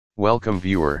Welcome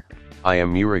viewer, I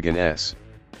am Murugan S.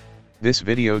 This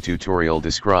video tutorial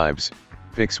describes,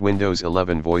 fix Windows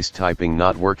 11 voice typing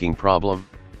not working problem.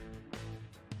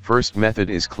 First method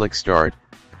is click Start,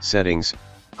 Settings,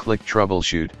 click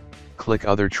Troubleshoot, click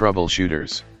Other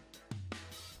Troubleshooters.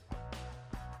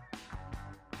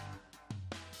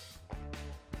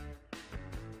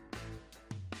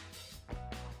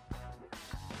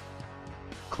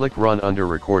 Click Run under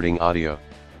Recording Audio.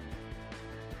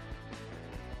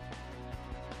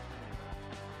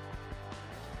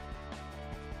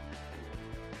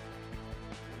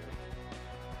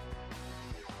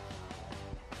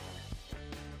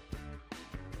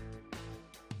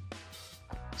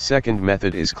 Second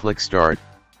method is click Start,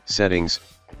 Settings,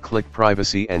 click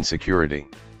Privacy and Security.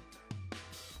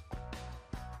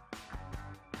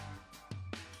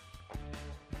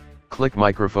 Click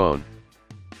Microphone.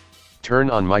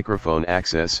 Turn on microphone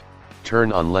access,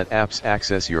 turn on Let apps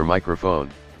access your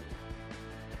microphone.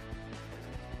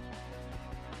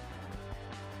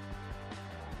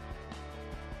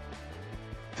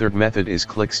 Third method is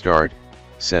click Start,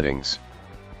 Settings.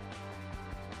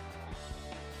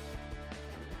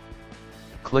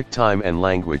 Click Time and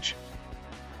Language.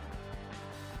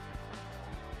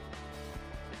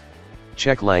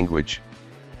 Check Language.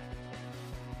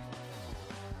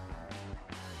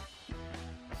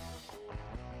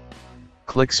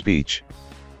 Click Speech.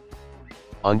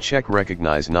 Uncheck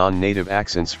Recognize non-native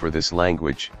accents for this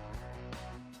language.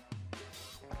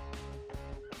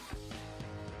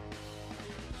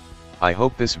 I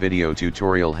hope this video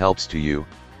tutorial helps to you.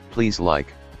 Please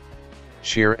like,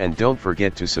 share and don't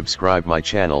forget to subscribe my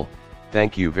channel.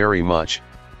 Thank you very much.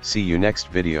 See you next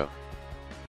video.